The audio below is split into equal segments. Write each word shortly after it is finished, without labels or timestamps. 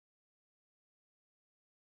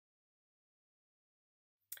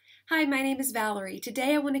Hi, my name is Valerie.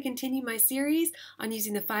 Today I want to continue my series on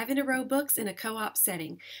using the 5 in a Row books in a co-op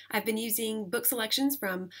setting. I've been using book selections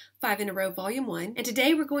from 5 in a Row Volume 1, and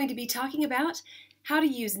today we're going to be talking about how to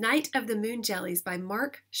use Night of the Moonjellies by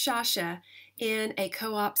Mark Shasha in a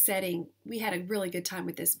co-op setting. We had a really good time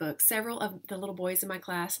with this book. Several of the little boys in my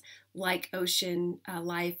class like ocean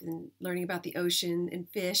life and learning about the ocean and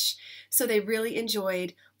fish, so they really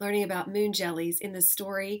enjoyed learning about moonjellies in the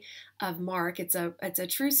story of Mark. It's a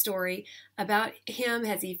true story about him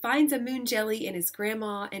as he finds a moonjelly in his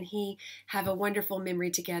grandma, and he have a wonderful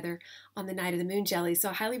memory together on the night of the moonjelly. So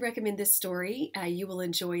I highly recommend this story. You will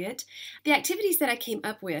enjoy it. The activities that I came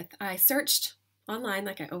up with, I searched online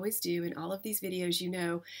like I always do in all of these videos. You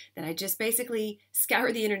know that I just basically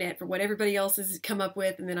scour the internet for what everybody else has come up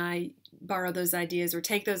with, and then I borrow those ideas or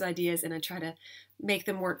take those ideas and I try to make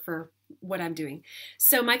them work for what I'm doing.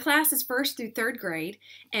 So my class is 1st through 3rd grade,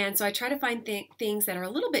 and so I try to find things that are a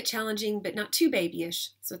little bit challenging but not too babyish.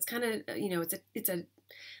 So it's kind of, it's a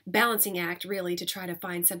balancing act really to try to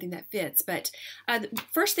find something that fits. But the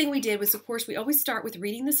first thing we did was, of course, we always start with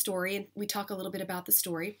reading the story, and we talk a little bit about the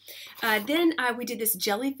story. Then we did this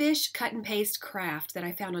jellyfish cut and paste craft that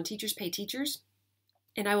I found on Teachers Pay Teachers.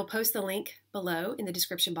 And I will post the link below in the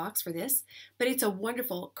description box for this. But it's a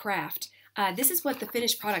wonderful craft. This is what the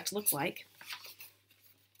finished product looks like.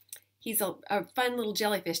 He's a fun little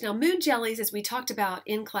jellyfish. Now, moonjellies, as we talked about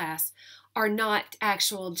in class, are not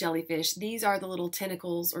actual jellyfish. These are the little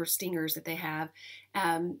tentacles or stingers that they have.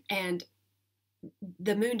 And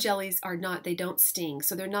the moonjellies are not, they don't sting.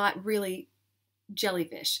 So they're not really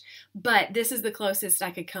jellyfish. But this is the closest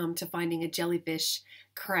I could come to finding a jellyfish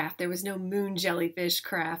craft. There was no moon jellyfish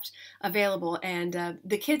craft available, and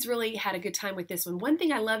the kids really had a good time with this one. One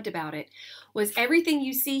thing I loved about it was everything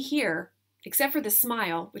you see here, except for the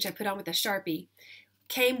smile, which I put on with a Sharpie,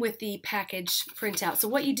 came with the package printout. So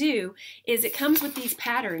what you do is it comes with these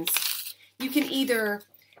patterns. You can either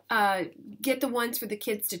get the ones for the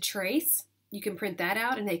kids to trace. You can print that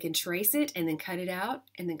out and they can trace it and then cut it out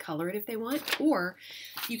and then color it if they want. Or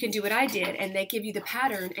you can do what I did and they give you the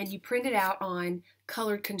pattern and you print it out on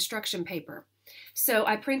colored construction paper. So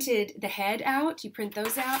I printed the head out, you print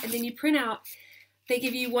those out, and then you print out, they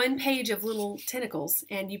give you 1 page of little tentacles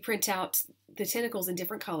and you print out the tentacles in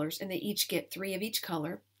different colors, and they each get 3 of each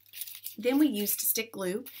color. Then we used stick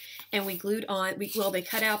glue, and we glued on, they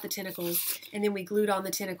cut out the tentacles, and then we glued on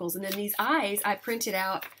the tentacles. And then these eyes I printed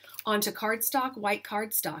out onto cardstock, white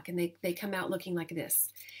cardstock, and they come out looking like this.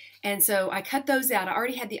 And so I cut those out. I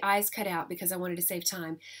already had the eyes cut out because I wanted to save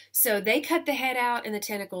time. So they cut the head out and the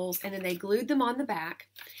tentacles, and then they glued them on the back.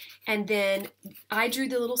 And then I drew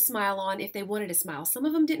the little smile on if they wanted a smile. Some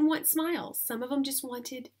of them didn't want smiles. Some of them just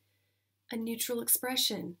wanted a neutral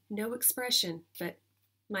expression, no expression, but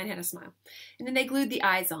mine had a smile. And then they glued the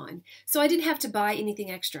eyes on. So I didn't have to buy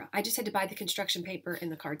anything extra. I just had to buy the construction paper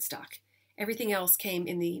and the cardstock. Everything else came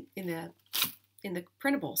in the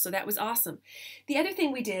printable, so that was awesome. The other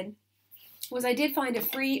thing we did was I did find a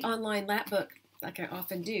free online lap book, like I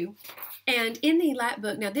often do. And in the lap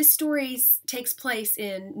book, now this story takes place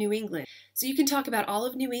in New England. So you can talk about all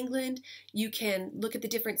of New England. You can look at the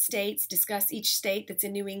different states, discuss each state that's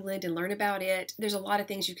in New England and learn about it. There's a lot of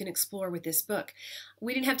things you can explore with this book.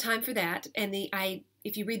 We didn't have time for that. And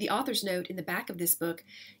if you read the author's note in the back of this book,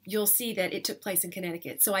 you'll see that it took place in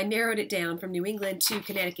Connecticut. So I narrowed it down from New England to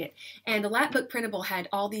Connecticut. And the lap book printable had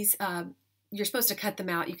all these you're supposed to cut them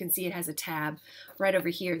out. You can see it has a tab right over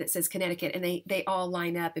here that says Connecticut, and they all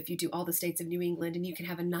line up if you do all the states of New England, and you can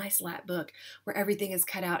have a nice lap book where everything is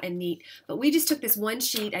cut out and neat. But we just took this one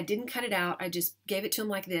sheet. I didn't cut it out. I just gave it to them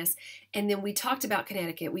like this, and then we talked about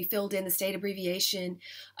Connecticut. We filled in the state abbreviation,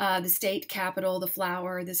 the state capital, the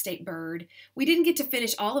flower, the state bird. We didn't get to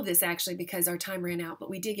finish all of this actually because our time ran out, but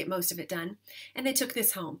we did get most of it done, and they took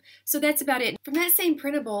this home. So that's about it. From that same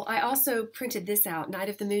printable, I also printed this out, Night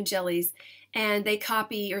of the Moonjellies, and they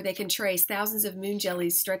copy or they can trace thousands of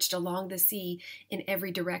moonjellies stretched along the sea in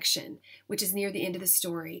every direction, which is near the end of the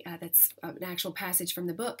story. That's an actual passage from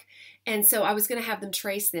the book. And so I was going to have them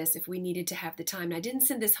trace this if we needed to have the time. And I didn't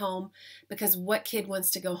send this home because what kid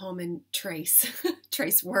wants to go home and trace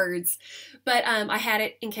words? But I had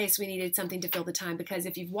it in case we needed something to fill the time, because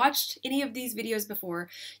if you've watched any of these videos before,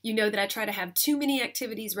 you know that I try to have too many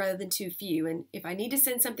activities rather than too few. And if I need to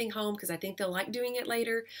send something home because I think they'll like doing it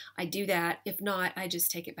later, I do that. If not, I just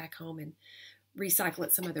take it back home and recycle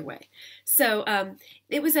it some other way. So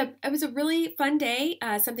it was a really fun day,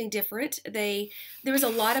 something different. There was a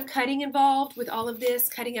lot of cutting involved with all of this,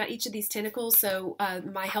 cutting out each of these tentacles. So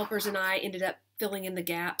my helpers and I ended up filling in the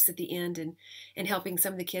gaps at the end and helping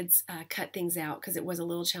some of the kids cut things out because it was a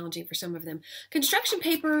little challenging for some of them. Construction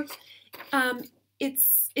paper,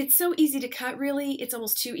 it's so easy to cut, really. It's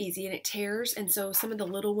almost too easy, and it tears, and so some of the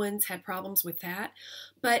little ones had problems with that.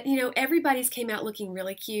 But, you know, everybody's came out looking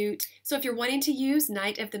really cute. So if you're wanting to use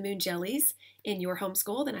Night of the Moonjellies in your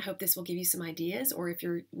homeschool, then I hope this will give you some ideas, or if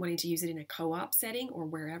you're wanting to use it in a co-op setting or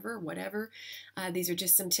wherever, whatever. These are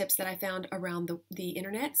just some tips that I found around the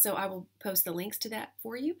internet, so I will post the links to that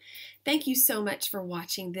for you. Thank you so much for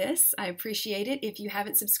watching this. I appreciate it. If you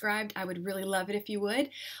haven't subscribed, I would really love it if you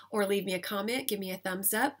would, or leave me a comment, give me a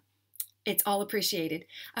thumbs up. It's all appreciated.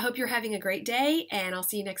 I hope you're having a great day, and I'll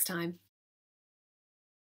see you next time.